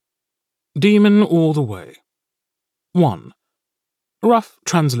Demon all the way. 1. Rough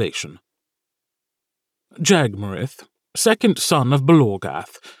translation. Jagmerith, second son of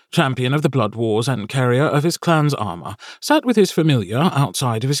Balorgath, champion of the Blood Wars and carrier of his clan's armour, sat with his familiar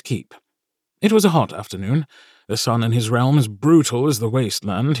outside of his keep. It was a hot afternoon, the sun in his realm as brutal as the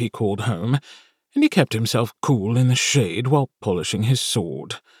wasteland he called home, and he kept himself cool in the shade while polishing his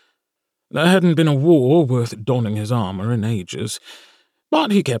sword. There hadn't been a war worth donning his armour in ages,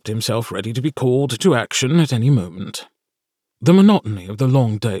 but he kept himself ready to be called to action at any moment. The monotony of the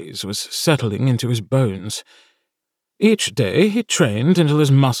long days was settling into his bones. Each day he trained until his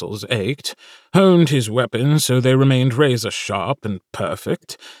muscles ached, honed his weapons so they remained razor-sharp and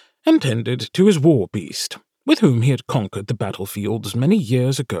perfect, and tended to his war-beast, with whom he had conquered the battlefields many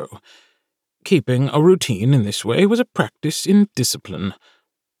years ago. Keeping a routine in this way was a practice in discipline.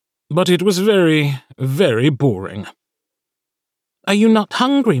 But it was very, very boring. "Are you not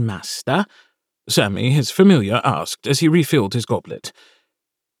hungry, master?" Sammy, his familiar, asked as he refilled his goblet.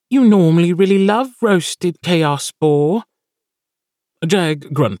 "You normally really love roasted chaos boar."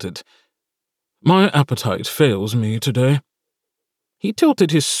 Jag grunted. "My appetite fails me today." He tilted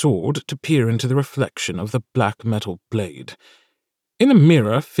his sword to peer into the reflection of the black metal blade. In the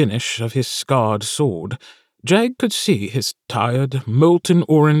mirror finish of his scarred sword, Jag could see his tired, molten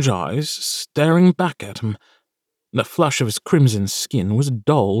orange eyes staring back at him. The flush of his crimson skin was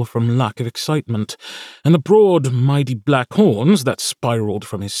dull from lack of excitement, and the broad, mighty black horns that spiraled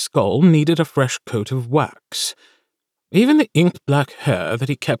from his skull needed a fresh coat of wax. Even the ink-black hair that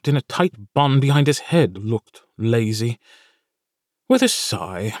he kept in a tight bun behind his head looked lazy. With a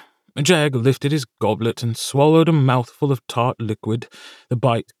sigh, Jag lifted his goblet and swallowed a mouthful of tart liquid, the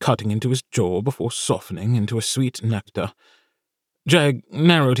bite cutting into his jaw before softening into a sweet nectar. Jag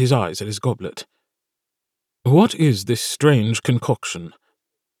narrowed his eyes at his goblet. "What is this strange concoction?"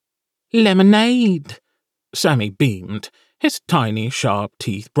 "Lemonade," Sammy beamed, his tiny, sharp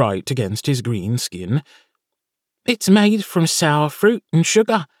teeth bright against his green skin. "It's made from sour fruit and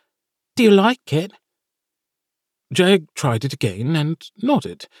sugar. Do you like it?" Jag tried it again and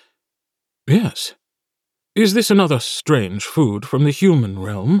nodded. "Yes. Is this another strange food from the human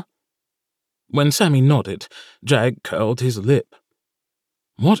realm?" When Sammy nodded, Jag curled his lip.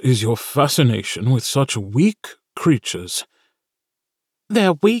 "What is your fascination with such weak creatures?"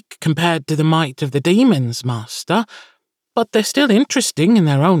 "They're weak compared to the might of the demons, master, but they're still interesting in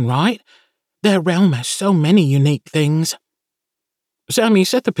their own right. Their realm has so many unique things." Sammy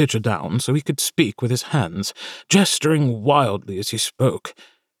set the pitcher down so he could speak with his hands, gesturing wildly as he spoke.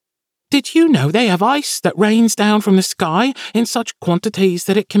 "Did you know they have ice that rains down from the sky in such quantities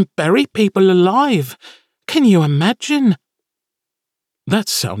that it can bury people alive? Can you imagine?" That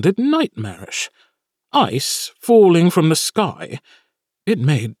sounded nightmarish. Ice falling from the sky. It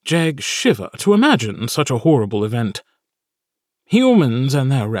made Jag shiver to imagine such a horrible event. Humans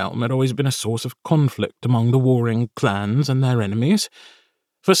and their realm had always been a source of conflict among the warring clans and their enemies.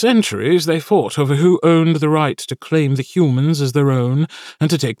 For centuries they fought over who owned the right to claim the humans as their own and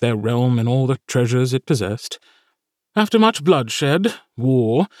to take their realm and all the treasures it possessed. After much bloodshed,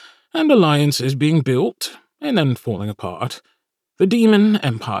 war, and alliances being built, and then falling apart, the demon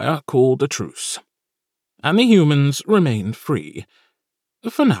empire called a truce. And the humans remained free.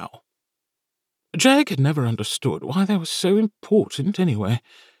 For now. Jag had never understood why they were so important anyway.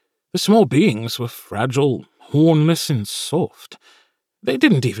 The small beings were fragile, hornless, and soft. They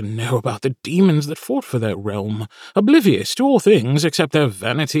didn't even know about the demons that fought for their realm, oblivious to all things except their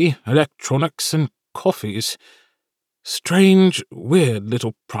vanity, electronics, and coffees. Strange, weird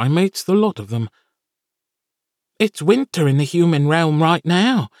little primates, the lot of them. "It's winter in the human realm right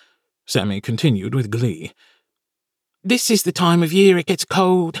now," Sammy continued with glee. "This is the time of year it gets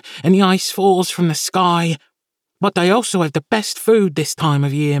cold and the ice falls from the sky. But they also have the best food this time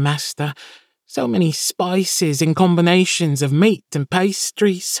of year, master. So many spices and combinations of meat and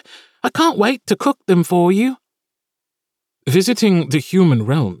pastries. I can't wait to cook them for you." "Visiting the human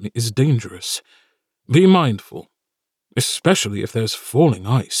realm is dangerous. Be mindful, especially if there's falling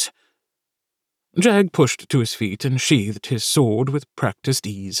ice." Jag pushed to his feet and sheathed his sword with practiced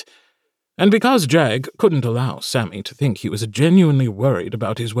ease. And because Jag couldn't allow Sammy to think he was genuinely worried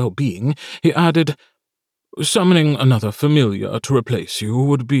about his well-being, he added, "Summoning another familiar to replace you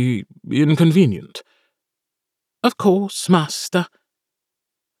would be inconvenient." "Of course, master."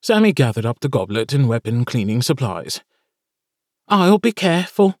 Sammy gathered up the goblet and weapon-cleaning supplies. "I'll be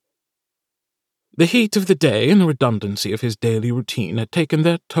careful." The heat of the day and the redundancy of his daily routine had taken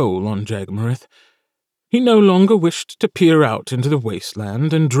their toll on Jagmerith. He no longer wished to peer out into the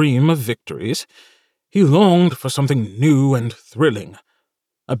wasteland and dream of victories. He longed for something new and thrilling,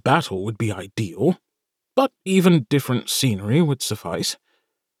 A battle would be ideal, but even different scenery would suffice.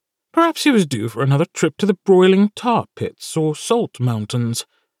 Perhaps he was due for another trip to the broiling tar pits or salt mountains.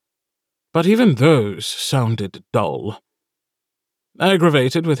 But even those sounded dull.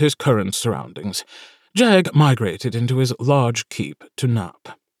 Aggravated with his current surroundings, Jag migrated into his large keep to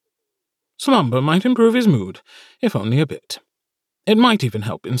nap. Slumber might improve his mood, if only a bit. It might even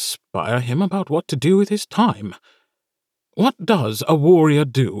help inspire him about what to do with his time. What does a warrior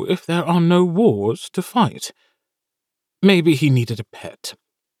do if there are no wars to fight? Maybe he needed a pet.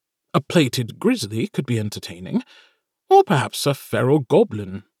 A plated grizzly could be entertaining, or perhaps a feral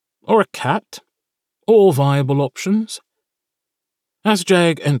goblin, or a cat. All viable options. As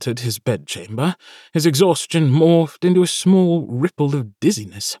Jag entered his bedchamber, his exhaustion morphed into a small ripple of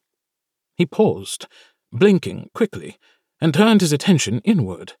dizziness. He paused, blinking quickly, and turned his attention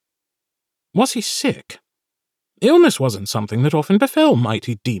inward. Was he sick? Illness wasn't something that often befell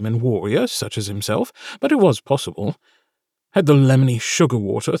mighty demon warriors such as himself, but it was possible. Had the lemony sugar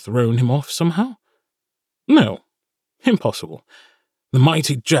water thrown him off somehow? No, impossible. The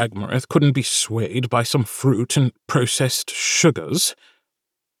mighty Jagmareth couldn't be swayed by some fruit and processed sugars.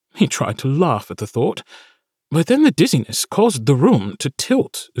 He tried to laugh at the thought, but then the dizziness caused the room to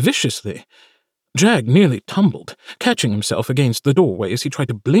tilt viciously. Jag nearly tumbled, catching himself against the doorway as he tried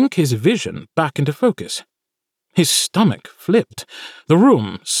to blink his vision back into focus. His stomach flipped, the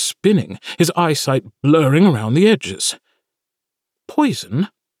room spinning, his eyesight blurring around the edges. Poison?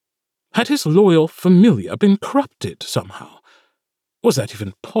 Had his loyal familiar been corrupted somehow? Was that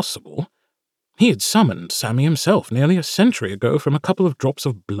even possible? He had summoned Sammy himself nearly a century ago from a couple of drops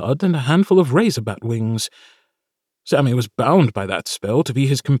of blood and a handful of razorbat wings. Sammy was bound by that spell to be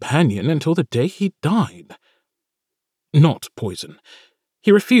his companion until the day he died. Not poison.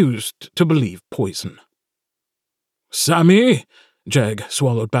 He refused to believe poison. "Sammy!" Jag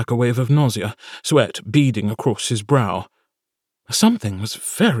swallowed back a wave of nausea, sweat beading across his brow. Something was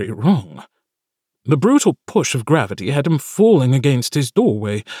very wrong. The brutal push of gravity had him falling against his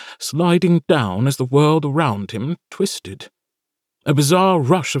doorway, sliding down as the world around him twisted. A bizarre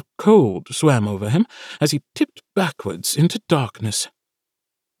rush of cold swam over him as he tipped backwards into darkness.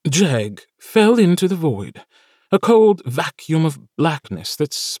 Jag fell into the void, a cold vacuum of blackness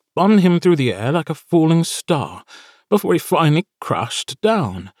that spun him through the air like a falling star, before he finally crashed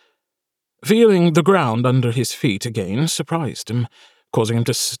down. Feeling the ground under his feet again surprised him, causing him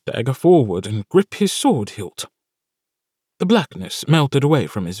to stagger forward and grip his sword hilt. The blackness melted away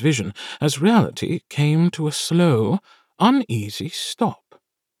from his vision as reality came to a slow, uneasy stop.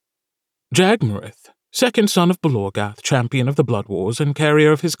 Jagmareth, second son of Balorgath, champion of the Blood Wars and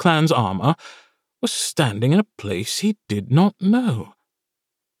carrier of his clan's armor, was standing in a place he did not know.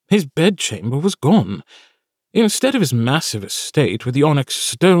 His bedchamber was gone. Instead of his massive estate with the onyx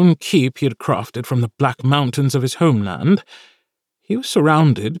stone keep he had crafted from the black mountains of his homeland, he was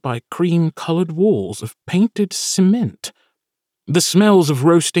surrounded by cream-colored walls of painted cement. The smells of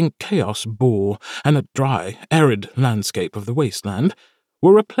roasting chaos bore, and the dry, arid landscape of the wasteland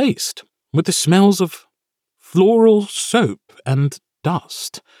were replaced with the smells of floral soap and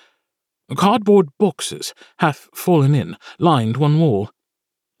dust. Cardboard boxes, half fallen in, lined one wall.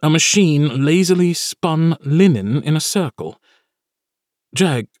 A machine lazily spun linen in a circle.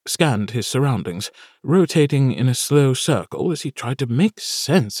 Jag scanned his surroundings, rotating in a slow circle as he tried to make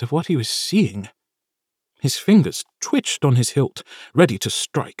sense of what he was seeing. His fingers twitched on his hilt, ready to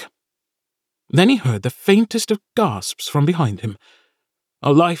strike. Then he heard the faintest of gasps from behind him.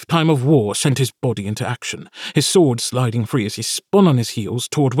 A lifetime of war sent his body into action, his sword sliding free as he spun on his heels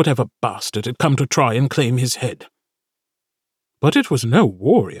toward whatever bastard had come to try and claim his head. But it was no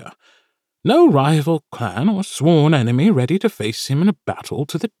warrior, no rival clan or sworn enemy ready to face him in a battle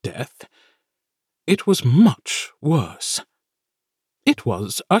to the death. It was much worse. It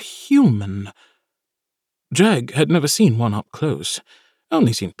was a human. Jag had never seen one up close,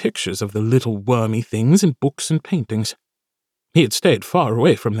 only seen pictures of the little wormy things in books and paintings. He had stayed far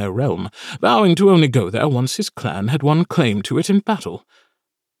away from their realm, vowing to only go there once his clan had won claim to it in battle.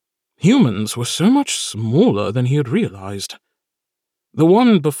 Humans were so much smaller than he had realized. The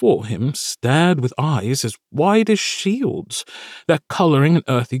one before him stared with eyes as wide as shields, their coloring an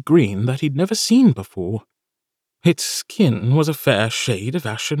earthy green that he'd never seen before. Its skin was a fair shade of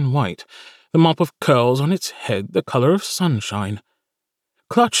ashen white, the mop of curls on its head the color of sunshine.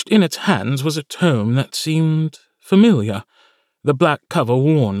 Clutched in its hands was a tome that seemed familiar, the black cover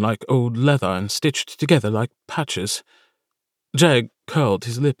worn like old leather and stitched together like patches. Jag curled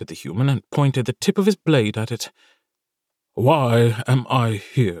his lip at the human and pointed the tip of his blade at it. "Why am I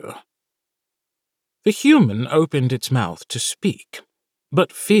here?" The human opened its mouth to speak,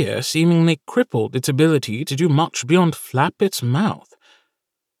 but fear seemingly crippled its ability to do much beyond flap its mouth.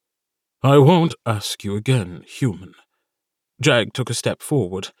 I won't ask you again, human. Jag took a step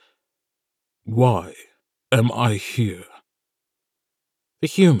forward. Why am I here? The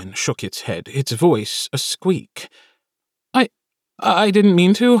human shook its head, its voice a squeak. I didn't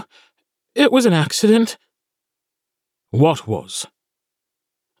mean to. It was an accident. What was?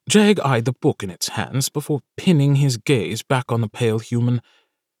 Jag eyed the book in its hands before pinning his gaze back on the pale human.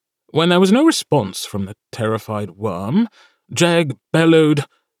 When there was no response from the terrified worm, Jag bellowed,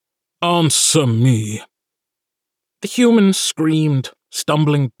 "Answer me!" The human screamed,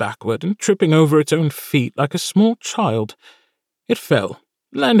 stumbling backward and tripping over its own feet like a small child. It fell,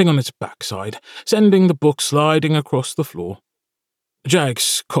 landing on its backside, sending the book sliding across the floor. Jag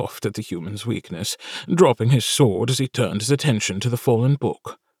scoffed at the human's weakness, dropping his sword as he turned his attention to the fallen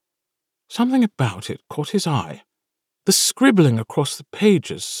book. Something about it caught his eye. The scribbling across the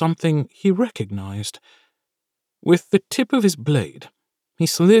pages, something he recognized. With the tip of his blade, he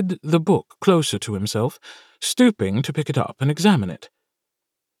slid the book closer to himself, stooping to pick it up and examine it.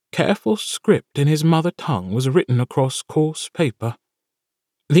 Careful script in his mother tongue was written across coarse paper.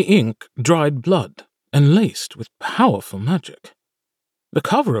 The ink dried blood and laced with powerful magic. The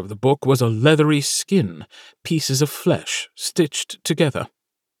cover of the book was a leathery skin, pieces of flesh stitched together.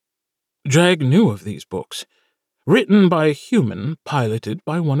 Jag knew of these books, written by a human piloted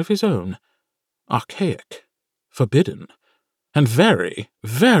by one of his own. Archaic, forbidden, and very,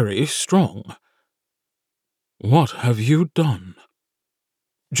 very strong. What have you done?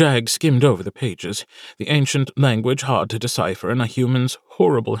 Jag skimmed over the pages, the ancient language hard to decipher in a human's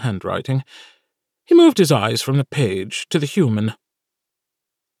horrible handwriting. He moved his eyes from the page to the human.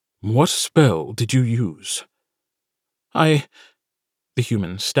 What spell did you use? The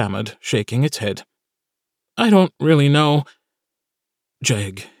human stammered, shaking its head. I don't really know.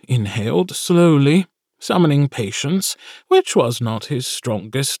 Jag inhaled slowly, summoning patience, which was not his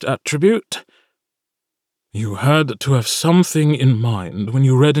strongest attribute. You had to have something in mind when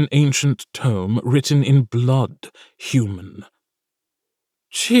you read an ancient tome written in blood, human.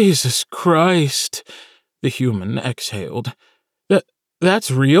 Jesus Christ, the human exhaled.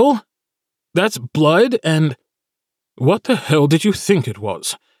 That's real? That's blood and... What the hell did you think it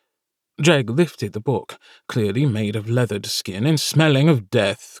was? Jag lifted the book, clearly made of leathered skin and smelling of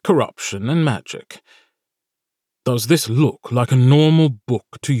death, corruption, and magic. Does this look like a normal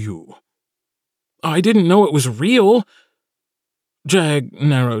book to you? I didn't know it was real. Jag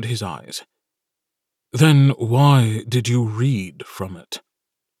narrowed his eyes. Then why did you read from it?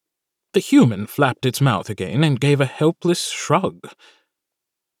 The human flapped its mouth again and gave a helpless shrug.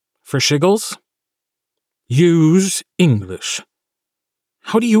 For shiggles? Use English.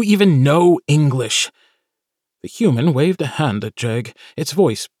 How do you even know English? The human waved a hand at Jag, its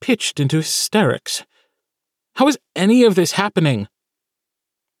voice pitched into hysterics. How is any of this happening?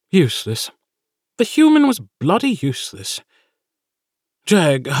 Useless. The human was bloody useless.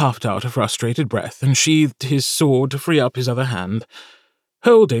 Jag huffed out a frustrated breath and sheathed his sword to free up his other hand.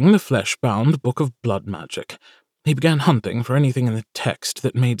 Holding the flesh-bound book of blood magic, he began hunting for anything in the text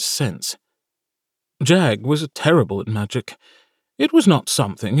that made sense. Jag was terrible at magic. It was not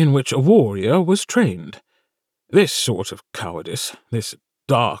something in which a warrior was trained. This sort of cowardice, this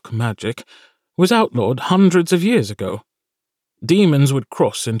dark magic, was outlawed hundreds of years ago. Demons would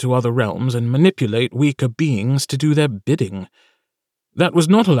cross into other realms and manipulate weaker beings to do their bidding. That was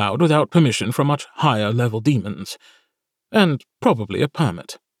not allowed without permission from much higher-level demons, and probably a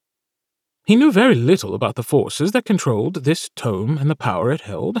permit. He knew very little about the forces that controlled this tome and the power it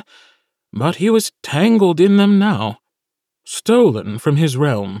held, but he was tangled in them now, stolen from his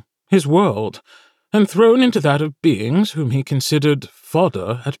realm, his world, and thrown into that of beings whom he considered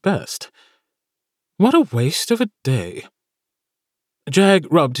fodder at best. What a waste of a day.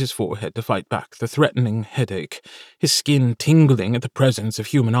 Jag rubbed his forehead to fight back the threatening headache, his skin tingling at the presence of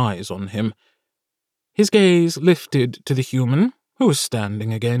human eyes on him. His gaze lifted to the human, who was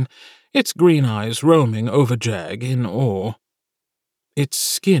standing again, its green eyes roaming over Jag in awe. Its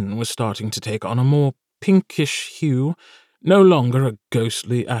skin was starting to take on a more pinkish hue, no longer a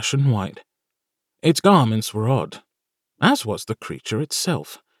ghostly ashen white. Its garments were odd, as was the creature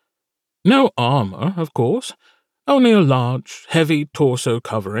itself. No armor, of course, only a large, heavy torso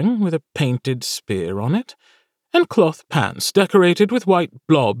covering with a painted spear on it, and cloth pants decorated with white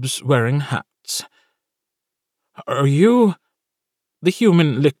blobs wearing hats. Are you... The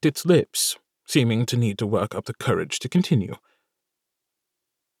human licked its lips, seeming to need to work up the courage to continue.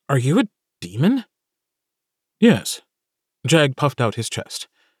 Are you a demon? Yes. Jag puffed out his chest.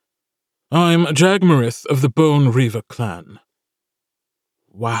 I'm Jag Marith of the Bone Reaver clan.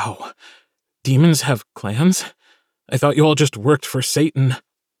 Wow. Demons have clans? I thought you all just worked for Satan.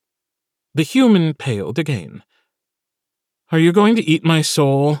 The human paled again. Are you going to eat my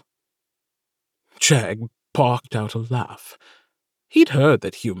soul? Jag barked out a laugh. He'd heard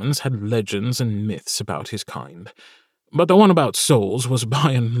that humans had legends and myths about his kind, but the one about souls was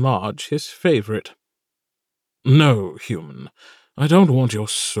by and large his favorite. No, human, I don't want your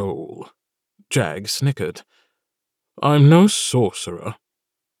soul, Jag snickered. I'm no sorcerer.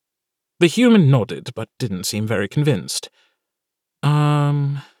 The human nodded, but didn't seem very convinced.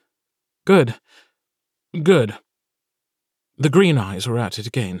 Good. Good. The green eyes were at it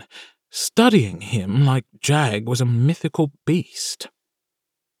again, studying him like Jag was a mythical beast.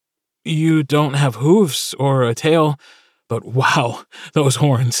 You don't have hooves or a tail, but wow, those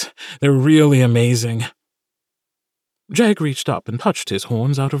horns, they're really amazing. Jag reached up and touched his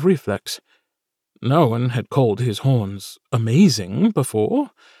horns out of reflex. No one had called his horns amazing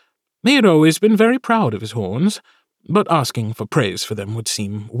before. He had always been very proud of his horns, but asking for praise for them would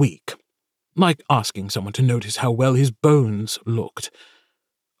seem weak, like asking someone to notice how well his bones looked.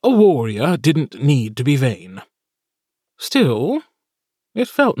 A warrior didn't need to be vain. Still, it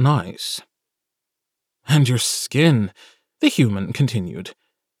felt nice. And your skin, the human continued.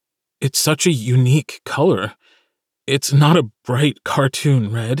 It's such a unique color. It's not a bright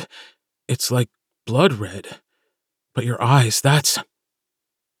cartoon red. It's like blood red. But your eyes, that's...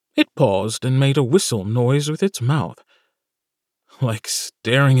 It paused and made a whistle noise with its mouth. Like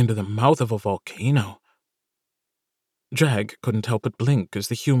staring into the mouth of a volcano. Jag couldn't help but blink as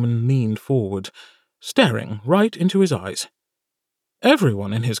the human leaned forward, staring right into his eyes.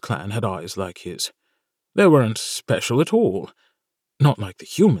 Everyone in his clan had eyes like his. They weren't special at all. Not like the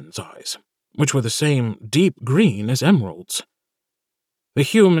human's eyes, which were the same deep green as emeralds. The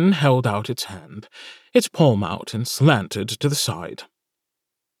human held out its hand, its palm out and slanted to the side.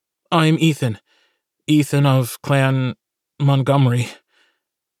 I'm Ethan. Ethan of Clan Montgomery.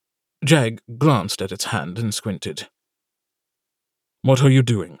 Jag glanced at its hand and squinted. What are you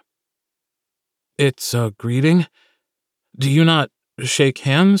doing? It's a greeting. Do you not shake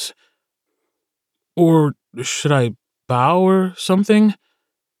hands? Or should I bow or something?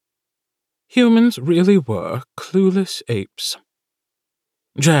 Humans really were clueless apes.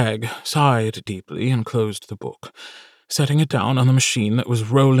 Jag sighed deeply and closed the book, setting it down on the machine that was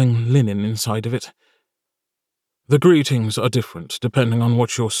rolling linen inside of it. The greetings are different depending on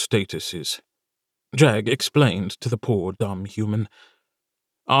what your status is. Jag explained to the poor, dumb human.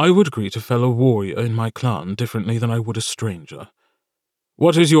 I would greet a fellow warrior in my clan differently than I would a stranger.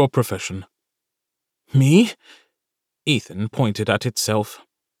 What is your profession? Me? Ethan pointed at itself.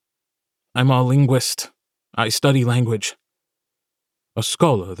 I'm a linguist. I study language. A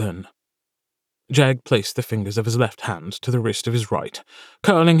scholar, then. Jag placed the fingers of his left hand to the wrist of his right,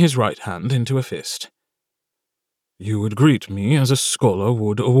 curling his right hand into a fist. You would greet me as a scholar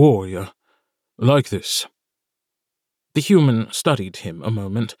would a warrior. Like this. The human studied him a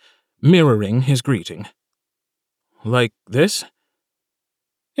moment, mirroring his greeting. Like this?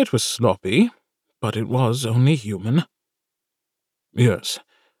 It was sloppy, but it was only human. Yes,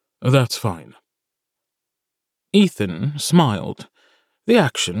 that's fine. Ethan smiled, the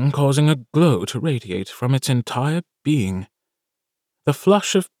action causing a glow to radiate from its entire being. The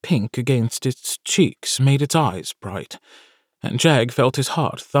flush of pink against its cheeks made its eyes bright, and Jag felt his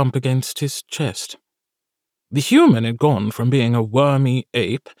heart thump against his chest. The human had gone from being a wormy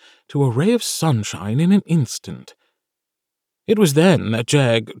ape to a ray of sunshine in an instant. It was then that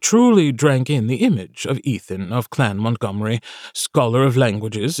Jag truly drank in the image of Ethan of Clan Montgomery, scholar of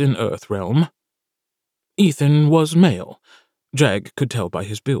languages in Earthrealm. Ethan was male, Jag could tell by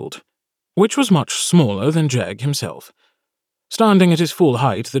his build, which was much smaller than Jag himself. Standing at his full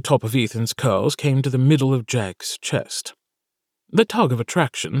height, the top of Ethan's curls came to the middle of Jag's chest. The tug of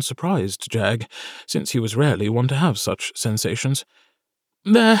attraction surprised Jag, since he was rarely one to have such sensations.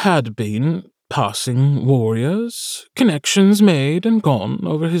 There had been passing warriors, connections made and gone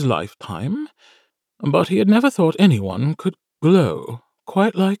over his lifetime, but he had never thought anyone could glow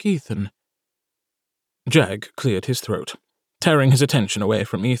quite like Ethan. Jag cleared his throat, tearing his attention away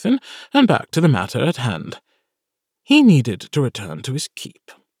from Ethan and back to the matter at hand. He needed to return to his keep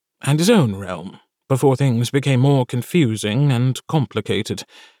and his own realm before things became more confusing and complicated.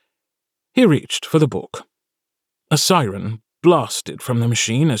 He reached for the book. A siren blasted from the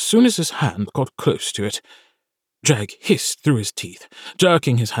machine as soon as his hand got close to it. Jag hissed through his teeth,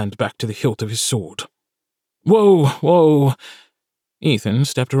 jerking his hand back to the hilt of his sword. Whoa, whoa! Ethan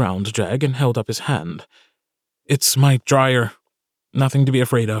stepped around Jag and held up his hand. It's my dryer. Nothing to be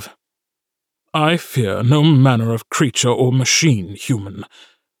afraid of. I fear no manner of creature or machine, human,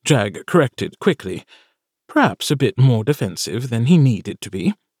 Jag corrected quickly, perhaps a bit more defensive than he needed to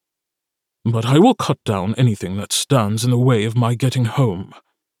be. But I will cut down anything that stands in the way of my getting home.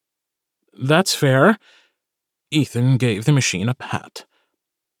 That's fair. Ethan gave the machine a pat.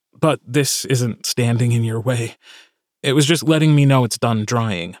 But this isn't standing in your way. It was just letting me know it's done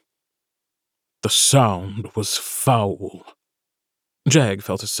drying. The sound was foul. Jag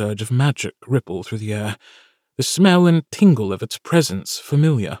felt a surge of magic ripple through the air, the smell and tingle of its presence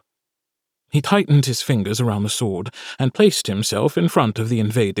familiar. He tightened his fingers around the sword and placed himself in front of the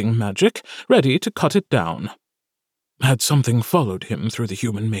invading magic, ready to cut it down. Had something followed him through the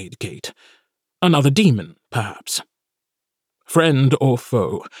human-made gate? Another demon, perhaps? Friend or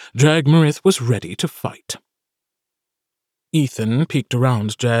foe, Jag Marith was ready to fight. Ethan peeked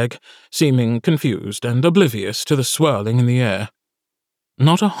around Jag, seeming confused and oblivious to the swirling in the air.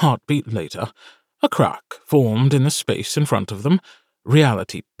 Not a heartbeat later, a crack formed in the space in front of them,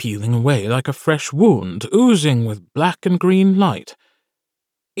 reality peeling away like a fresh wound, oozing with black and green light.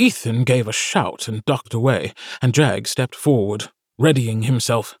 Ethan gave a shout and ducked away, and Jag stepped forward, readying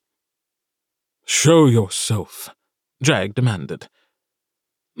himself. "Show yourself," Jag demanded.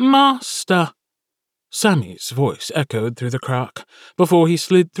 "Master," Sammy's voice echoed through the crack before he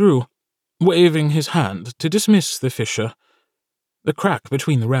slid through, waving his hand to dismiss the fissure. The crack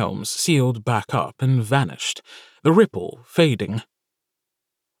between the realms sealed back up and vanished, the ripple fading.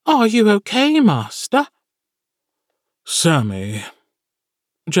 "Are you okay, Master?" "Sammy."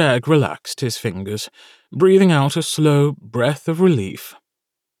 Jag relaxed his fingers, breathing out a slow breath of relief.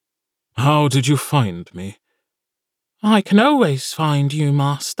 "How did you find me?" "I can always find you,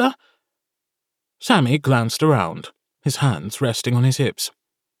 Master." Sammy glanced around, his hands resting on his hips.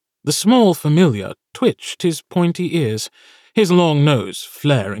 The small familiar twitched his pointy ears, his long nose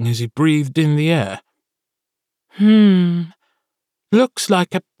flaring as he breathed in the air. Looks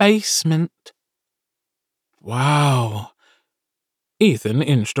like a basement." "Wow." Ethan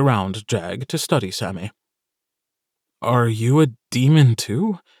inched around Jag to study Sammy. "Are you a demon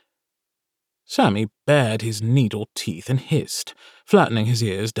too?" Sammy bared his needle teeth and hissed, flattening his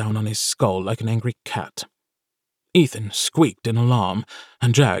ears down on his skull like an angry cat. Ethan squeaked in alarm,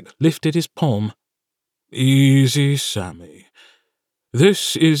 and Jag lifted his palm. "Easy, Sammy.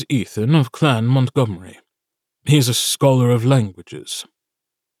 This is Ethan of Clan Montgomery. He's a scholar of languages."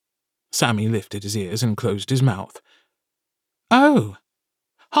 Sammy lifted his ears and closed his mouth. "Oh,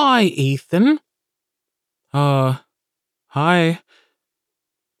 hi, Ethan." Hi."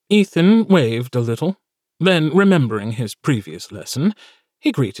 Ethan waved a little. Then, remembering his previous lesson,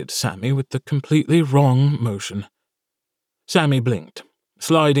 he greeted Sammy with the completely wrong motion. Sammy blinked,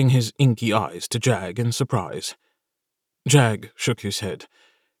 sliding his inky eyes to Jag in surprise. Jag shook his head.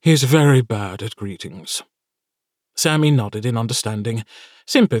 "He's very bad at greetings." Sammy nodded in understanding,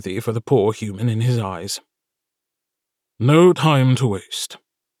 sympathy for the poor human in his eyes. "No time to waste."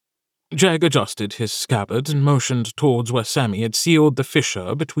 Jag adjusted his scabbard and motioned towards where Sammy had sealed the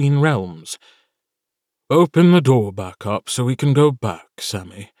fissure between realms. "Open the door back up so we can go back,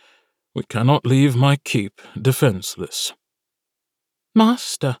 Sammy. We cannot leave my keep defenseless."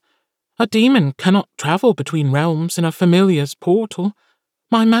 "Master, a demon cannot travel between realms in a familiar's portal.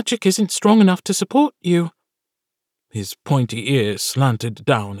 My magic isn't strong enough to support you." His pointy ears slanted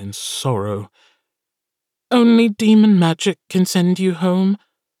down in sorrow. "Only demon magic can send you home."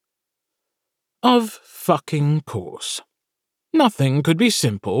 Of fucking course. Nothing could be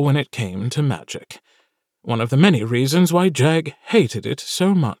simple when it came to magic. One of the many reasons why Jag hated it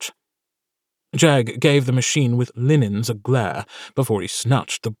so much. Jag gave the machine with linens a glare before he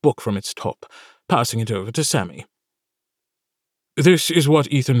snatched the book from its top, passing it over to Sammy. "This is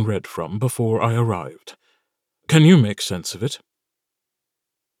what Ethan read from before I arrived. Can you make sense of it?"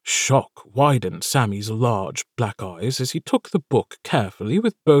 Shock widened Sammy's large black eyes as he took the book carefully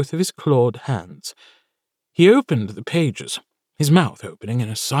with both of his clawed hands. He opened the pages, his mouth opening in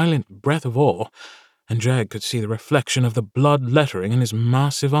a silent breath of awe, and Jag could see the reflection of the blood lettering in his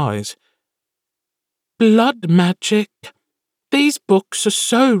massive eyes. "Blood magic! These books are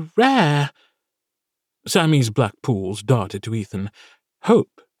so rare!" Sammy's black pools darted to Ethan,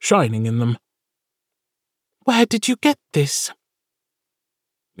 hope shining in them. "Where did you get this?"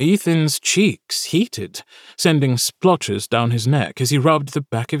 Ethan's cheeks heated, sending splotches down his neck as he rubbed the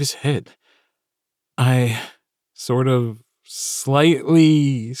back of his head. "I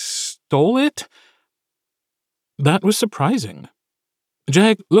slightly stole it?" That was surprising.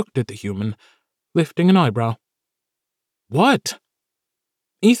 Jag looked at the human, lifting an eyebrow. "What?"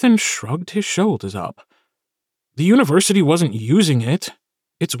 Ethan shrugged his shoulders up. "The university wasn't using it.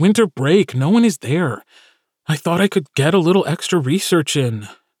 It's winter break. No one is there. I thought I could get a little extra research in.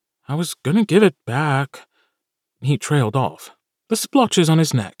 I was gonna give it back." He trailed off, the splotches on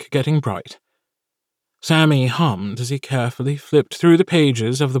his neck getting bright. Sammy hummed as he carefully flipped through the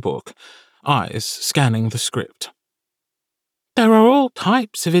pages of the book, eyes scanning the script. "There are all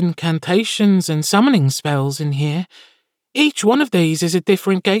types of incantations and summoning spells in here. Each one of these is a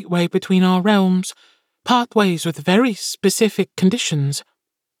different gateway between our realms, pathways with very specific conditions.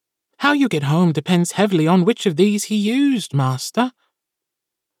 How you get home depends heavily on which of these he used, Master."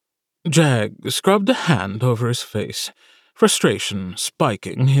 Jag scrubbed a hand over his face, frustration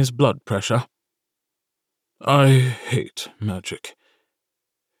spiking his blood pressure. "I hate magic.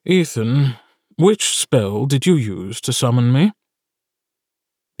 Ethan, which spell did you use to summon me?"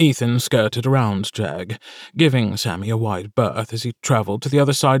 Ethan skirted around Jag, giving Sammy a wide berth as he travelled to the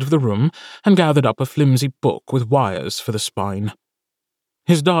other side of the room and gathered up a flimsy book with wires for the spine.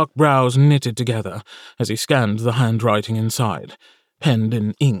 His dark brows knitted together as he scanned the handwriting inside, penned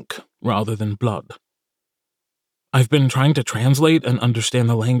in ink rather than blood. "I've been trying to translate and understand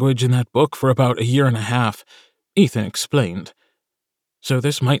the language in that book for about a year and a half," Ethan explained. "So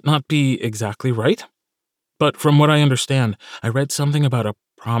this might not be exactly right. But from what I understand, I read something about a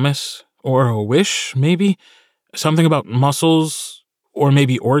promise, or a wish, maybe? Something about muscles, or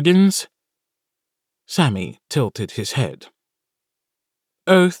maybe organs?" Sammy tilted his head.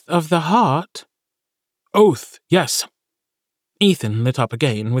 "Oath of the Heart?" "Oath, yes." Ethan lit up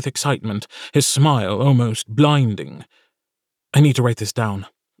again with excitement, his smile almost blinding. "I need to write this down.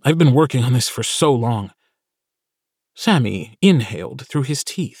 I've been working on this for so long." Sammy inhaled through his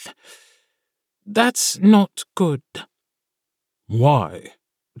teeth. "That's not good." "Why?"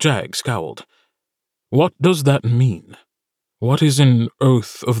 Jag scowled. "What does that mean? What is an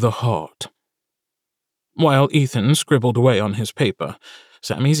oath of the heart?" While Ethan scribbled away on his paper,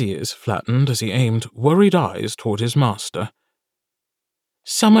 Sammy's ears flattened as he aimed worried eyes toward his master.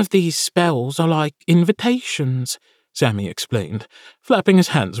 "Some of these spells are like invitations," Sammy explained, flapping his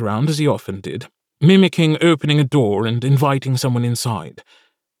hands around as he often did, mimicking opening a door and inviting someone inside.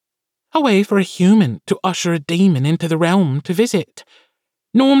 "A way for a human to usher a demon into the realm to visit.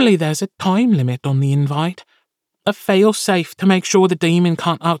 Normally there's a time limit on the invite, a fail-safe to make sure the demon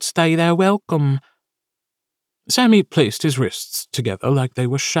can't outstay their welcome." Sammy placed his wrists together like they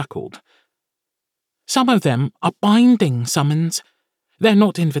were shackled. "Some of them are binding summons. They're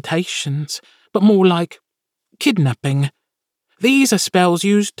not invitations, but more like kidnapping. These are spells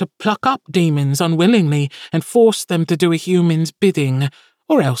used to pluck up demons unwillingly and force them to do a human's bidding,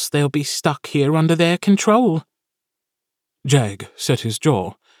 or else they'll be stuck here under their control." Jag set his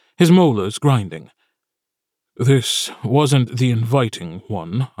jaw, his molars grinding. "This wasn't the inviting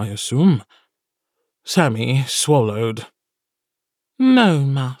one, I assume?" Sammy swallowed. "No,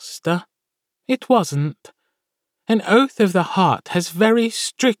 Master, it wasn't. An Oath of the Heart has very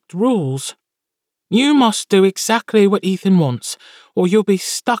strict rules. You must do exactly what Ethan wants, or you'll be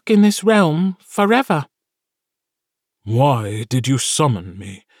stuck in this realm forever." "Why did you summon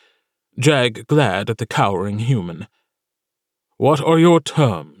me?" Jag glared at the cowering human. "What are your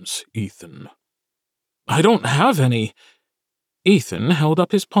terms, Ethan?" "I don't have any." Ethan held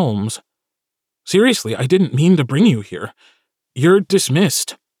up his palms. "Seriously, I didn't mean to bring you here. You're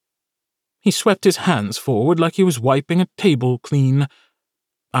dismissed." He swept his hands forward like he was wiping a table clean.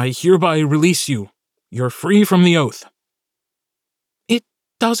 "I hereby release you. You're free from the oath." "It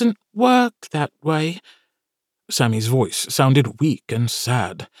doesn't work that way." Sammy's voice sounded weak and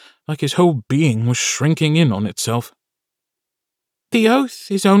sad, like his whole being was shrinking in on itself. "The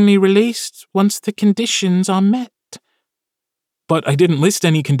oath is only released once the conditions are met." "But I didn't list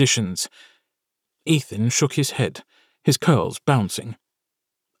any conditions." Ethan shook his head, his curls bouncing.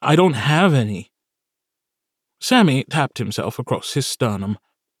 "I don't have any." Sammy tapped himself across his sternum.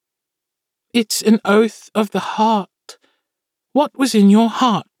 "It's an oath of the heart. What was in your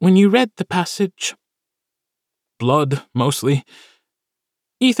heart when you read the passage?" "Blood, mostly."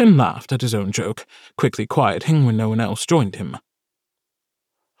 Ethan laughed at his own joke, quickly quieting when no one else joined him.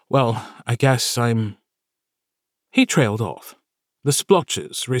 "Well, I guess I'm—" He trailed off, the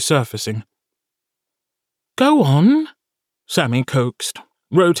splotches resurfacing. "Go on," Sammy coaxed,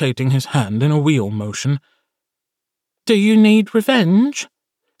 rotating his hand in a wheel motion. "Do you need revenge?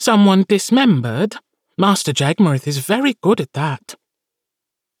 Someone dismembered? Master Jagmarith is very good at that."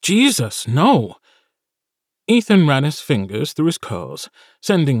 "Jesus, no!" Ethan ran his fingers through his curls,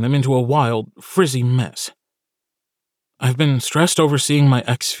 sending them into a wild, frizzy mess. "I've been stressed over seeing my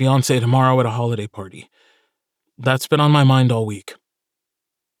ex-fiancée tomorrow at a holiday party. That's been on my mind all week."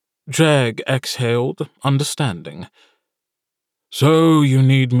 Jag exhaled, understanding. So you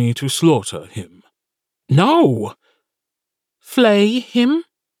need me to slaughter him? No! Flay him,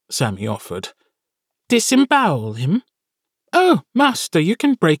 Sammy offered. Disembowel him. Oh, Master, you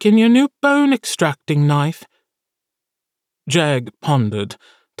can break in your new bone-extracting knife. Jag pondered,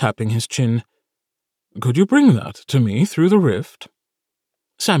 tapping his chin. Could you bring that to me through the rift?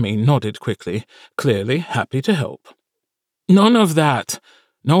 Sammy nodded quickly, clearly happy to help. None of that.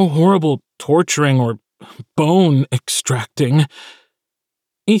 No horrible torturing or bone extracting.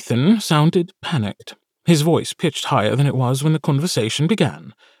 Ethan sounded panicked, his voice pitched higher than it was when the conversation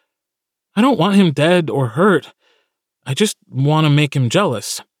began. I don't want him dead or hurt. I just want to make him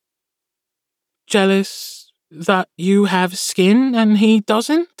jealous. Jealous that you have skin and he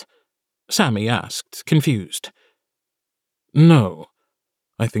doesn't? Sammy asked, confused. No,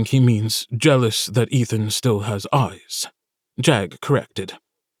 I think he means jealous that Ethan still has eyes, Jag corrected.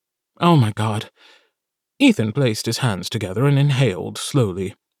 Oh my God. Ethan placed his hands together and inhaled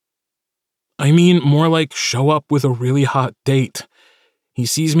slowly. I mean more like show up with a really hot date. He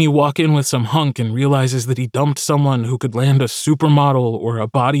sees me walk in with some hunk and realizes that he dumped someone who could land a supermodel or a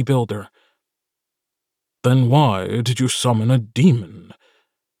bodybuilder. Then why did you summon a demon?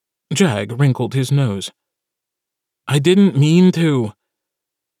 Jag wrinkled his nose. I didn't mean to.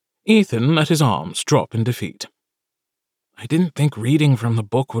 Ethan let his arms drop in defeat. I didn't think reading from the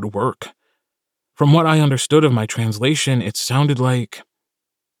book would work. From what I understood of my translation, it sounded like...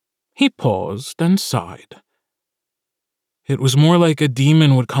 He paused and sighed. It was more like a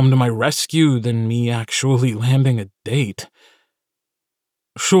demon would come to my rescue than me actually landing a date.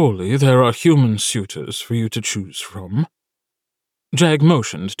 Surely there are human suitors for you to choose from. Jag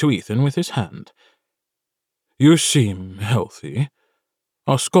motioned to Ethan with his hand. You seem healthy.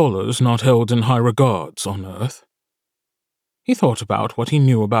 Are scholars not held in high regards on Earth? He thought about what he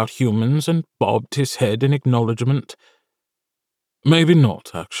knew about humans and bobbed his head in acknowledgement. Maybe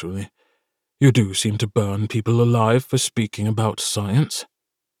not, actually. You do seem to burn people alive for speaking about science.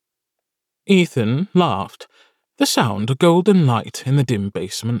 Ethan laughed, the sound a golden light in the dim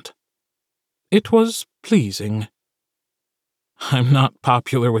basement. It was pleasing. I'm not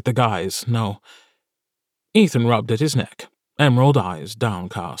popular with the guys, no. Ethan rubbed at his neck, emerald eyes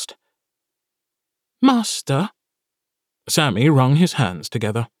downcast. Master? Sammy wrung his hands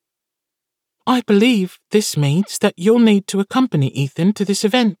together. I believe this means that you'll need to accompany Ethan to this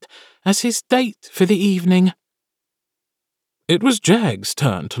event as his date for the evening. It was Jag's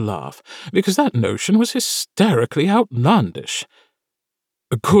turn to laugh, because that notion was hysterically outlandish.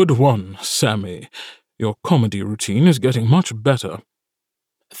 A good one, Sammy. Your comedy routine is getting much better.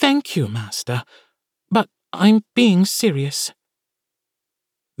 Thank you, Master, but I'm being serious.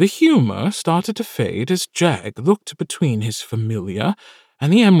 The humor started to fade as Jag looked between his familiar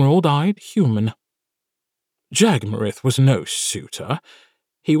and the emerald-eyed human. Jagmerith was no suitor.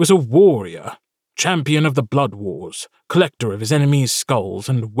 He was a warrior, champion of the Blood Wars, collector of his enemies' skulls,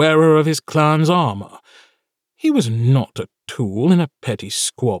 and wearer of his clan's armor. He was not a tool in a petty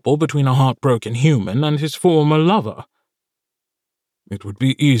squabble between a heartbroken human and his former lover. It would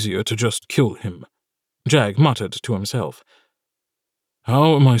be easier to just kill him, Jag muttered to himself.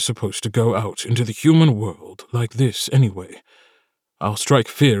 How am I supposed to go out into the human world like this anyway? I'll strike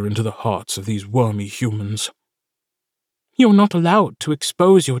fear into the hearts of these wormy humans. You're not allowed to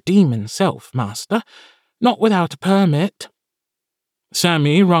expose your demon self, Master. Not without a permit.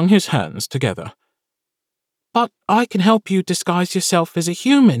 Sammy wrung his hands together. But I can help you disguise yourself as a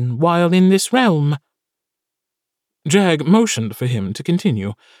human while in this realm. Jag motioned for him to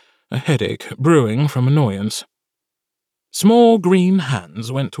continue, a headache brewing from annoyance. Small green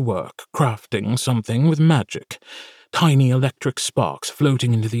hands went to work, crafting something with magic, tiny electric sparks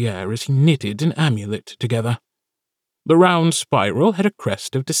floating into the air as he knitted an amulet together. The round spiral had a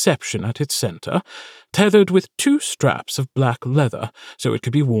crest of deception at its center, tethered with 2 straps of black leather so it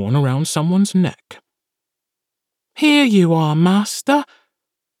could be worn around someone's neck. Here you are, Master.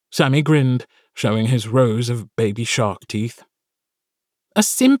 Sammy grinned, showing his rows of baby shark teeth. A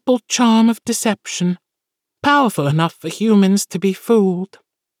simple charm of deception, powerful enough for humans to be fooled.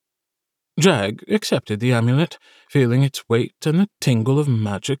 Jag accepted the amulet, feeling its weight and the tingle of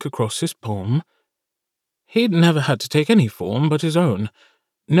magic across his palm. He'd never had to take any form but his own,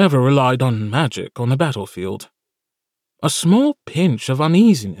 never relied on magic on the battlefield. A small pinch of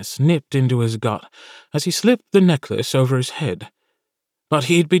uneasiness nipped into his gut as he slipped the necklace over his head, but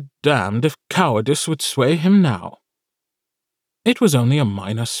he'd be damned if cowardice would sway him now. It was only a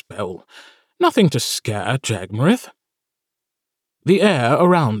minor spell, nothing to scare Jagmerith. The air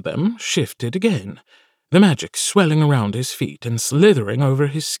around them shifted again, the magic swelling around his feet and slithering over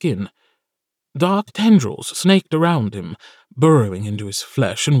his skin. Dark tendrils snaked around him, burrowing into his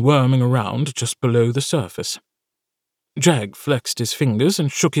flesh and worming around just below the surface. Jag flexed his fingers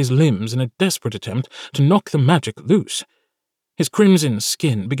and shook his limbs in a desperate attempt to knock the magic loose. His crimson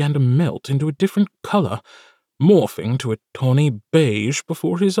skin began to melt into a different color, morphing to a tawny beige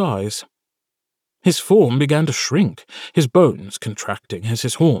before his eyes. His form began to shrink, his bones contracting as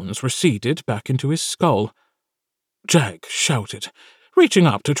his horns receded back into his skull. Jag shouted, reaching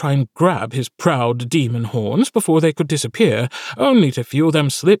up to try and grab his proud demon horns before they could disappear, only to feel them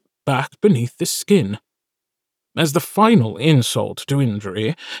slip back beneath the skin. As the final insult to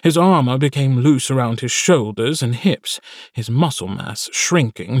injury, his armor became loose around his shoulders and hips, his muscle mass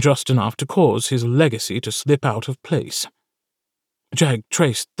shrinking just enough to cause his legacy to slip out of place. Jag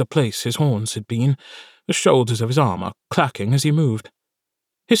traced the place his horns had been, the shoulders of his armor clacking as he moved.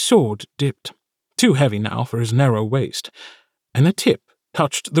 His sword dipped, too heavy now for his narrow waist, and the tip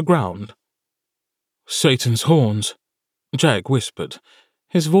touched the ground. "Satan's horns," Jag whispered,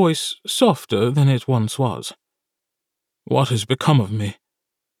 his voice softer than it once was. "What has become of me?"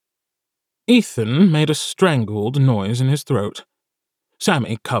 Ethan made a strangled noise in his throat.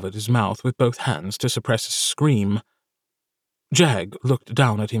 Sammy covered his mouth with both hands to suppress a scream. Jag looked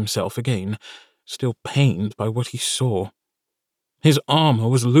down at himself again, still pained by what he saw. His armor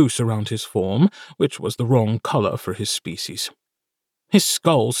was loose around his form, which was the wrong color for his species. His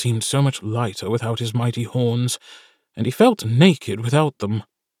skull seemed so much lighter without his mighty horns, and he felt naked without them.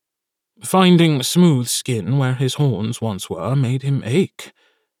 Finding smooth skin where his horns once were made him ache.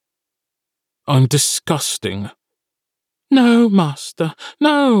 "I'm disgusting." "No, master,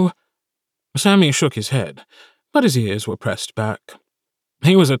 no." Sammy shook his head, but his ears were pressed back.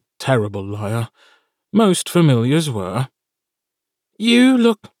 He was a terrible liar. Most familiars were. "You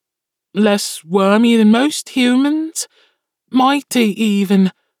look less wormy than most humans. Mighty,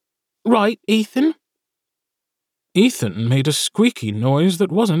 even. Right, Ethan?" Ethan made a squeaky noise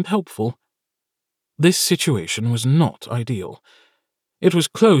that wasn't helpful. This situation was not ideal. It was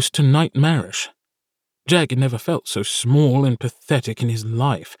close to nightmarish. Jag had never felt so small and pathetic in his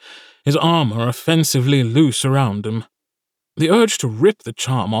life, his armor offensively loose around him. The urge to rip the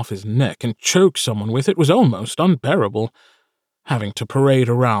charm off his neck and choke someone with it was almost unbearable. Having to parade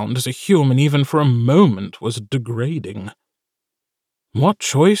around as a human even for a moment was degrading. What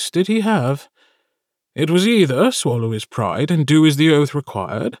choice did he have? It was either swallow his pride and do as the oath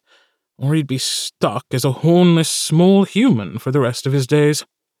required, or he'd be stuck as a hornless small human for the rest of his days.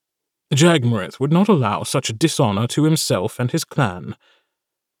 Jagmerith would not allow such a dishonor to himself and his clan.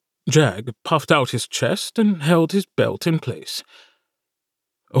 Jag puffed out his chest and held his belt in place.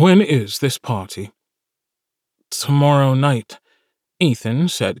 "When is this party?" "Tomorrow night," Ethan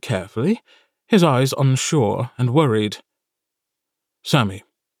said carefully, his eyes unsure and worried. "Sammy."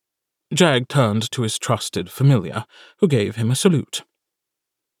 Jag turned to his trusted familiar, who gave him a salute.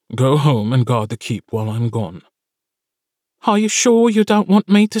 "Go home and guard the keep while I'm gone." "Are you sure you don't want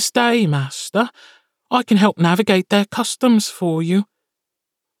me to stay, master? I can help navigate their customs for you."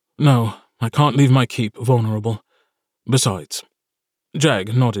 "No, I can't leave my keep vulnerable. Besides,"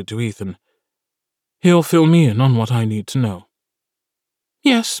 Jag nodded to Ethan, "he'll fill me in on what I need to know."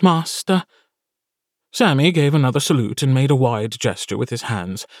 "Yes, master." Sammy gave another salute and made a wide gesture with his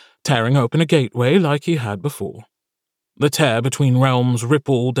hands, tearing open a gateway like he had before. The tear between realms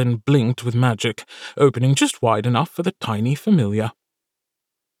rippled and blinked with magic, opening just wide enough for the tiny familiar.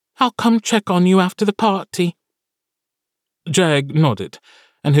 "I'll come check on you after the party." Jag nodded,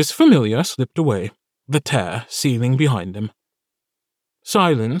 and his familiar slipped away, the tear sealing behind him.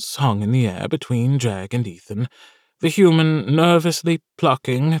 Silence hung in the air between Jag and Ethan, the human nervously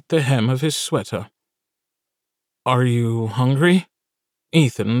plucking at the hem of his sweater. "Are you hungry?"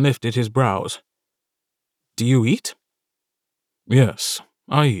 Ethan lifted his brows. "Do you eat?" "Yes,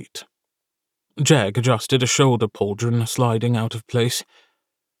 I eat." Jag adjusted a shoulder pauldron sliding out of place.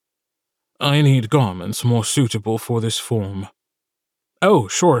 "I need garments more suitable for this form." "Oh,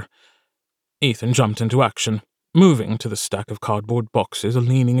 sure." Ethan jumped into action, moving to the stack of cardboard boxes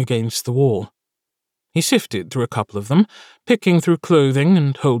leaning against the wall. He sifted through a couple of them, picking through clothing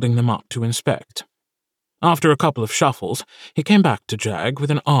and holding them up to inspect. After a couple of shuffles, he came back to Jag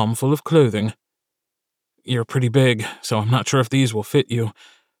with an armful of clothing. "You're pretty big, so I'm not sure if these will fit you,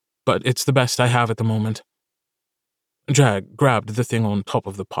 but it's the best I have at the moment." Jag grabbed the thing on top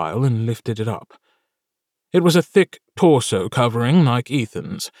of the pile and lifted it up. It was a thick torso covering like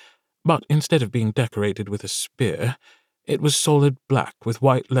Ethan's, but instead of being decorated with a spear, it was solid black with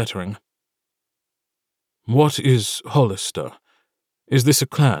white lettering. "What is Hollister? Is this a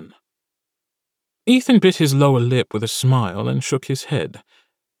clan?" Ethan bit his lower lip with a smile and shook his head.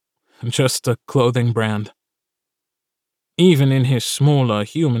 Just a clothing brand. Even in his smaller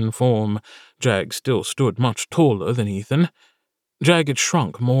human form, Jag still stood much taller than Ethan. Jag had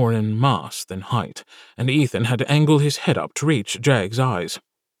shrunk more in mass than height, and Ethan had to angle his head up to reach Jag's eyes.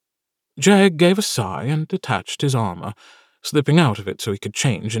 Jag gave a sigh and detached his armor, slipping out of it so he could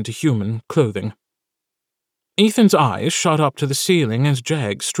change into human clothing. Ethan's eyes shot up to the ceiling as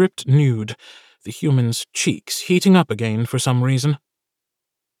Jag stripped nude, the human's cheeks heating up again for some reason.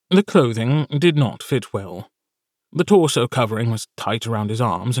 The clothing did not fit well. The torso covering was tight around his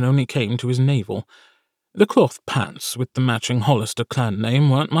arms and only came to his navel. The cloth pants with the matching Hollister clan name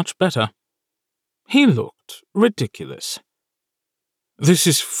weren't much better. He looked ridiculous. "This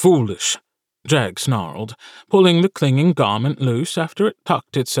is foolish," Jag snarled, pulling the clinging garment loose after it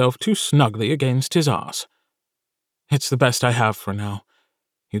tucked itself too snugly against his ass. "It's the best I have for now.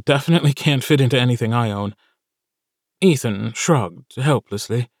 You definitely can't fit into anything I own." Ethan shrugged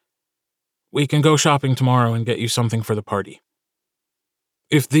helplessly. "We can go shopping tomorrow and get you something for the party."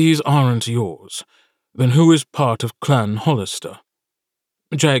 "If these aren't yours, then who is part of Clan Hollister?"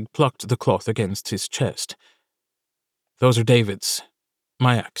 Jag plucked the cloth against his chest. "Those are David's,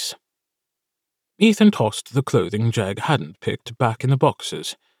 my ex." Ethan tossed the clothing Jag hadn't picked back in the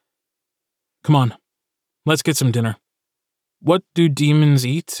boxes. "Come on, let's get some dinner. What do demons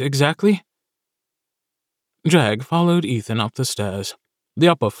eat, exactly?" Jag followed Ethan up the stairs, the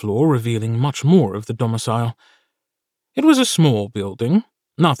upper floor revealing much more of the domicile. It was a small building,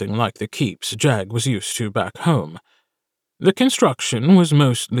 nothing like the keeps Jag was used to back home. The construction was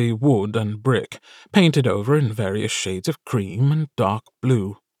mostly wood and brick, painted over in various shades of cream and dark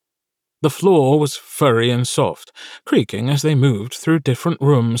blue. The floor was furry and soft, creaking as they moved through different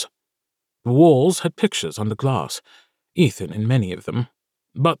rooms. The walls had pictures under glass, Ethan in many of them,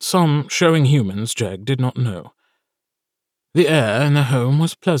 but some showing humans Jag did not know. The air in the home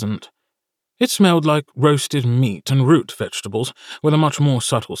was pleasant. It smelled like roasted meat and root vegetables, with a much more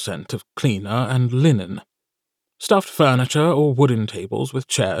subtle scent of cleaner and linen. Stuffed furniture or wooden tables with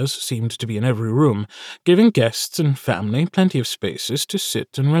chairs seemed to be in every room, giving guests and family plenty of spaces to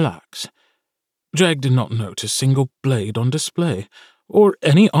sit and relax. Jag did not note a single blade on display, or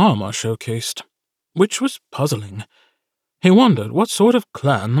any armor showcased, which was puzzling. He wondered what sort of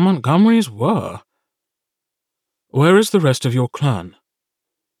clan the Montgomerys were. "Where is the rest of your clan?"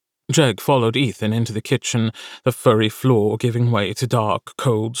 Jag followed Ethan into the kitchen, the furry floor giving way to dark,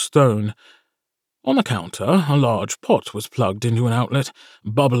 cold stone. On the counter, a large pot was plugged into an outlet,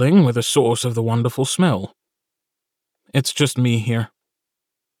 bubbling with a source of the wonderful smell. "It's just me here."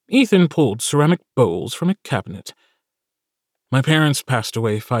 Ethan pulled ceramic bowls from a cabinet. "My parents passed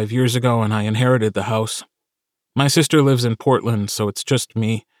away 5 years ago and I inherited the house. My sister lives in Portland, so it's just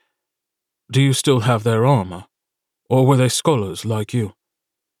me." "Do you still have their armor? Or were they scholars like you?"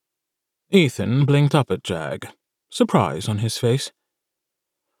 Ethan blinked up at Jag, surprise on his face.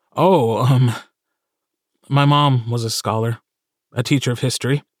 My mom was a scholar, a teacher of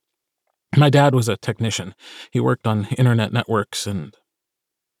history. My dad was a technician. He worked on internet networks and—"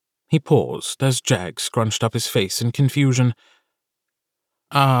 He paused as Jag scrunched up his face in confusion.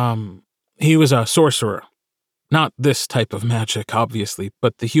 He was a sorcerer. Not this type of magic, obviously,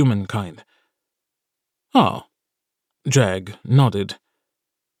 but the human kind." "Oh." Jag nodded.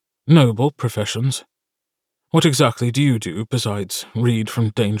 "Noble professions. What exactly do you do besides read from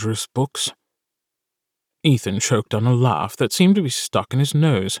dangerous books?" Ethan choked on a laugh that seemed to be stuck in his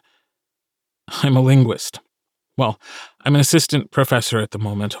nose. "I'm a linguist. Well, I'm an assistant professor at the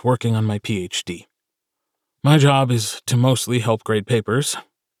moment, working on my PhD. My job is to mostly help grade papers,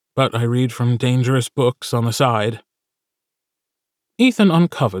 but I read from dangerous books on the side." Ethan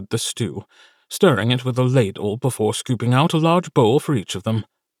uncovered the stew, stirring it with a ladle before scooping out a large bowl for each of them.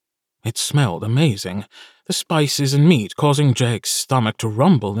 It smelled amazing, the spices and meat causing Jag's stomach to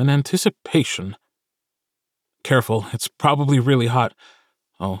rumble in anticipation. "Careful, it's probably really hot."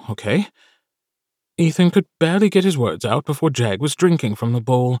 "Oh, okay." Ethan could barely get his words out before Jag was drinking from the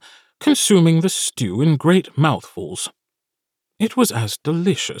bowl, consuming the stew in great mouthfuls. It was as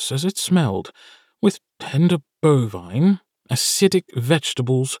delicious as it smelled, with tender bovine, acidic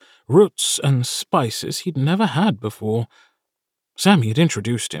vegetables, roots, and spices he'd never had before. Sammy had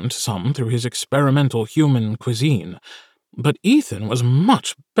introduced him to some through his experimental human cuisine, but Ethan was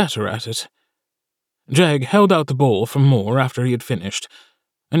much better at it. Jag held out the bowl for more after he had finished,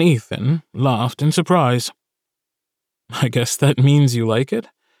 and Ethan laughed in surprise. "I guess that means you like it?"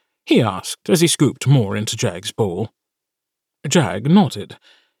 he asked as he scooped more into Jag's bowl. Jag nodded,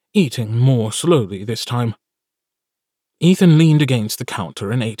 eating more slowly this time. Ethan leaned against the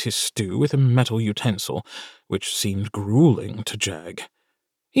counter and ate his stew with a metal utensil, which seemed grueling to Jag.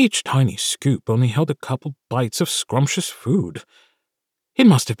 Each tiny scoop only held a couple bites of scrumptious food. It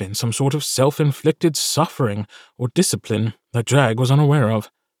must have been some sort of self-inflicted suffering or discipline that Jag was unaware of.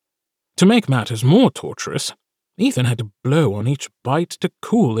 To make matters more torturous, Ethan had to blow on each bite to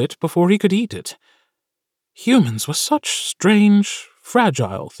cool it before he could eat it. Humans were such strange,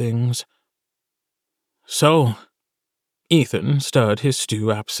 fragile things. So, Ethan stirred his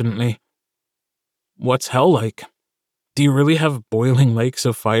stew absently. What's hell like? Do you really have boiling lakes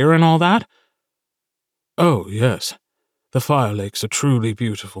of fire and all that? Oh, yes. The fire lakes are truly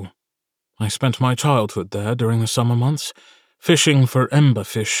beautiful. I spent my childhood there during the summer months, fishing for ember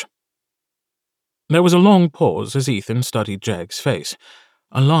fish. There was a long pause as Ethan studied Jag's face,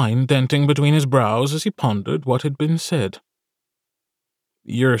 a line denting between his brows as he pondered what had been said.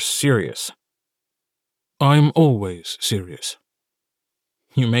 You're serious. I'm always serious.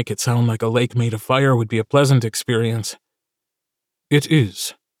 You make it sound like a lake made of fire would be a pleasant experience. It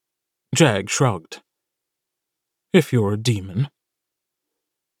is. Jag shrugged. If you're a demon.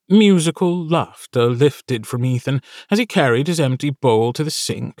 Musical laughter lifted from Ethan as he carried his empty bowl to the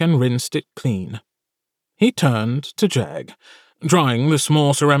sink and rinsed it clean. He turned to Jag, drying the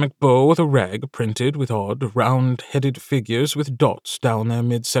small ceramic bowl with a rag printed with odd, round-headed figures with dots down their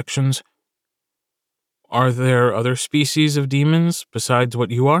midsections. Are there other species of demons besides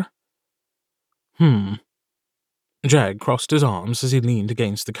what you are? Jag crossed his arms as he leaned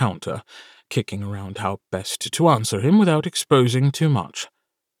against the counter, kicking around how best to answer him without exposing too much.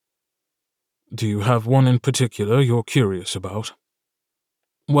 Do you have one in particular you're curious about?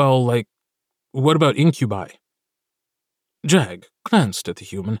 Well, what about incubi? Jag glanced at the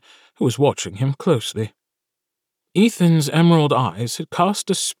human, who was watching him closely. Ethan's emerald eyes had cast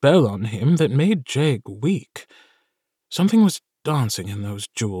a spell on him that made Jag weak. Something was dancing in those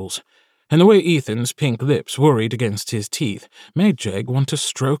jewels, and the way Ethan's pink lips worried against his teeth made Jag want to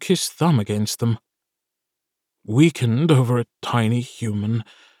stroke his thumb against them. Weakened over a tiny human,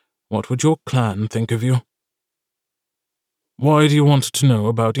 what would your clan think of you? Why do you want to know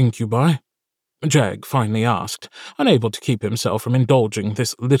about incubi? Jag finally asked, unable to keep himself from indulging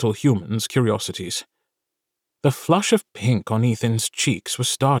this little human's curiosities. The flush of pink on Ethan's cheeks was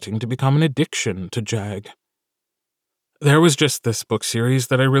starting to become an addiction to Jag. There was just this book series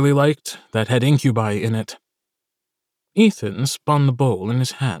that I really liked that had incubi in it. Ethan spun the bowl in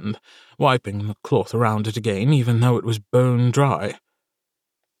his hand, wiping the cloth around it again even though it was bone dry.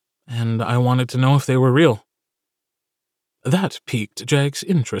 And I wanted to know if they were real. That piqued Jag's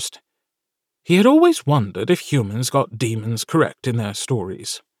interest. He had always wondered if humans got demons correct in their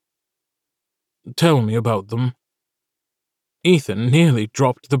stories. Tell me about them. Ethan nearly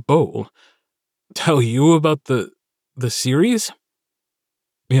dropped the bowl. Tell you about the series?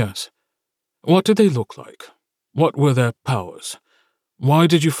 Yes. What did they look like? What were their powers? Why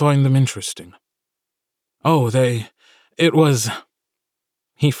did you find them interesting? Oh, it was...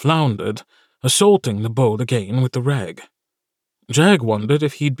 He floundered, assaulting the bowl again with the rag. Jag wondered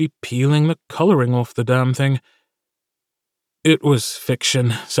if he'd be peeling the coloring off the damn thing. It was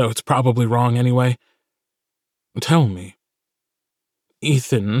fiction, so it's probably wrong anyway. Tell me.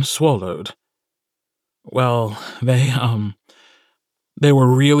 Ethan swallowed. Well, they were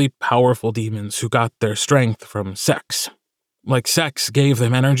really powerful demons who got their strength from sex. Like sex gave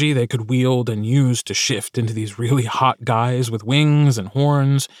them energy they could wield and use to shift into these really hot guys with wings and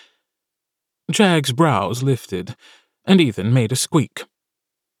horns. Jag's brows lifted, and Ethan made a squeak.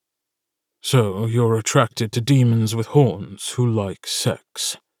 So you're attracted to demons with horns who like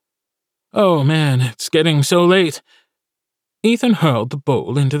sex. Oh man, it's getting so late. Ethan hurled the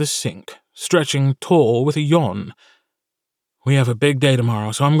bowl into the sink, stretching tall with a yawn. We have a big day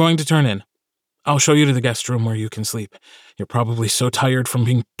tomorrow, so I'm going to turn in. I'll show you to the guest room where you can sleep. You're probably so tired from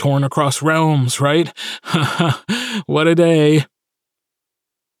being torn across realms, right? Ha ha, what a day.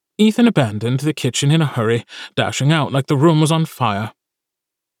 Ethan abandoned the kitchen in a hurry, dashing out like the room was on fire.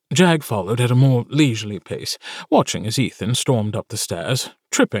 Jag followed at a more leisurely pace, watching as Ethan stormed up the stairs,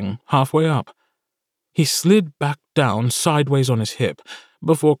 tripping halfway up. He slid back down sideways on his hip,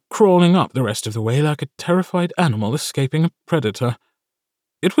 before crawling up the rest of the way like a terrified animal escaping a predator.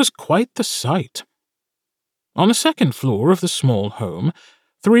 It was quite the sight. On the second floor of the small home,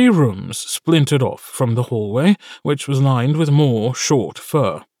 3 rooms splintered off from the hallway, which was lined with more short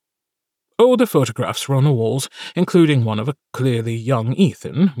fur. Older photographs were on the walls, including one of a clearly young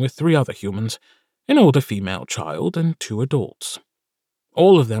Ethan with 3 other humans, an older female child and 2 adults.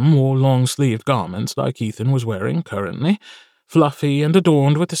 All of them wore long-sleeved garments like Ethan was wearing currently, fluffy and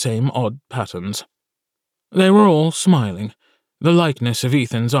adorned with the same odd patterns. They were all smiling, the likeness of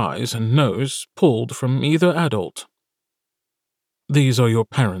Ethan's eyes and nose pulled from either adult. These are your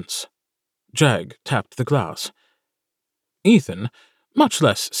parents. Jag tapped the glass. Ethan, much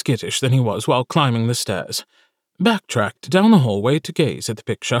less skittish than he was while climbing the stairs, backtracked down the hallway to gaze at the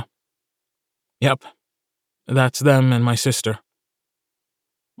picture. Yep, that's them and my sister.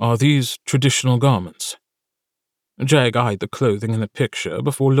 Are these traditional garments? Jag eyed the clothing in the picture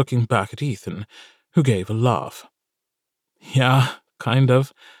before looking back at Ethan, who gave a laugh. Yeah, kind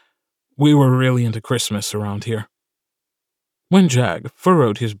of. We were really into Christmas around here. When Jag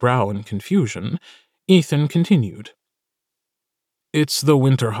furrowed his brow in confusion, Ethan continued. It's the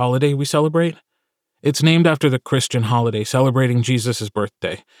winter holiday we celebrate. It's named after the Christian holiday celebrating Jesus'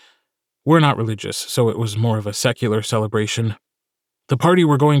 birthday. We're not religious, so it was more of a secular celebration. The party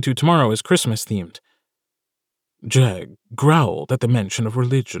we're going to tomorrow is Christmas-themed. Jag growled at the mention of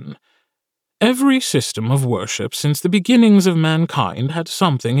religion. Every system of worship since the beginnings of mankind had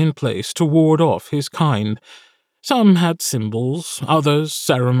something in place to ward off his kind. Some had symbols, others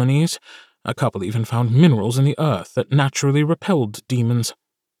ceremonies. A couple even found minerals in the earth that naturally repelled demons.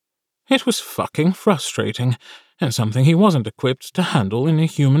 It was fucking frustrating, and something he wasn't equipped to handle in a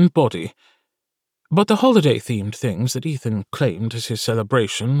human body. But the holiday-themed things that Ethan claimed as his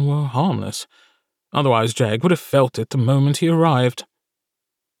celebration were harmless. Otherwise, Jag would have felt it the moment he arrived.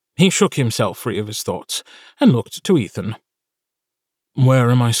 He shook himself free of his thoughts and looked to Ethan.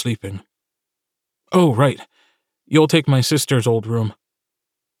 Where am I sleeping? Oh, right. You'll take my sister's old room.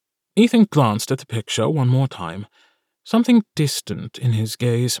 Ethan glanced at the picture one more time, something distant in his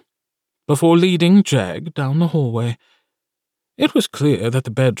gaze, before leading Jag down the hallway. It was clear that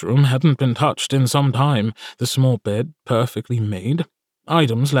the bedroom hadn't been touched in some time, the small bed perfectly made,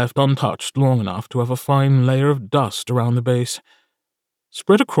 items left untouched long enough to have a fine layer of dust around the base.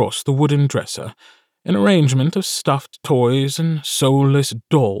 Spread across the wooden dresser, an arrangement of stuffed toys and soulless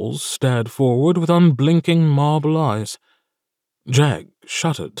dolls stared forward with unblinking marble eyes. Jag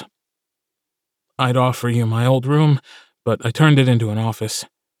shuddered. I'd offer you my old room, but I turned it into an office.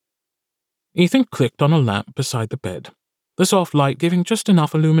 Ethan clicked on a lamp beside the bed, the soft light giving just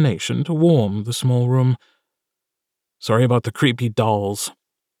enough illumination to warm the small room. Sorry about the creepy dolls,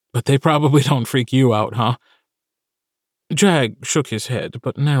 but they probably don't freak you out, huh? Jag shook his head,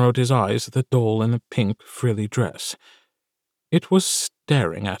 but narrowed his eyes at the doll in the pink, frilly dress. It was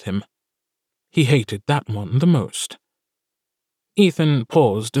staring at him. He hated that one the most. Ethan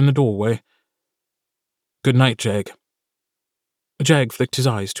paused in the doorway. Good night, Jag. Jag flicked his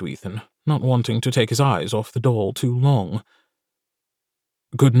eyes to Ethan, not wanting to take his eyes off the doll too long.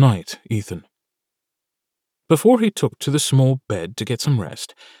 Good night, Ethan. Before he took to the small bed to get some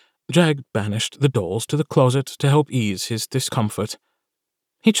rest, Jag banished the dolls to the closet to help ease his discomfort.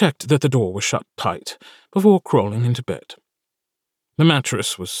 He checked that the door was shut tight before crawling into bed. The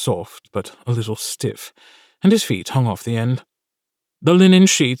mattress was soft but a little stiff, and his feet hung off the end. The linen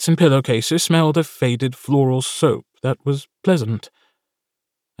sheets and pillowcases smelled of faded floral soap that was pleasant.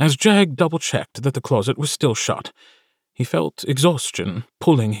 As Jag double-checked that the closet was still shut, he felt exhaustion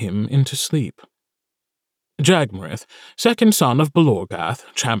pulling him into sleep. Jagmerith, second son of Balorgath,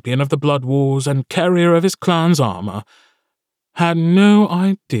 champion of the Blood Wars and carrier of his clan's armor, had no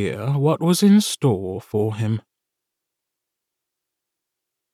idea what was in store for him.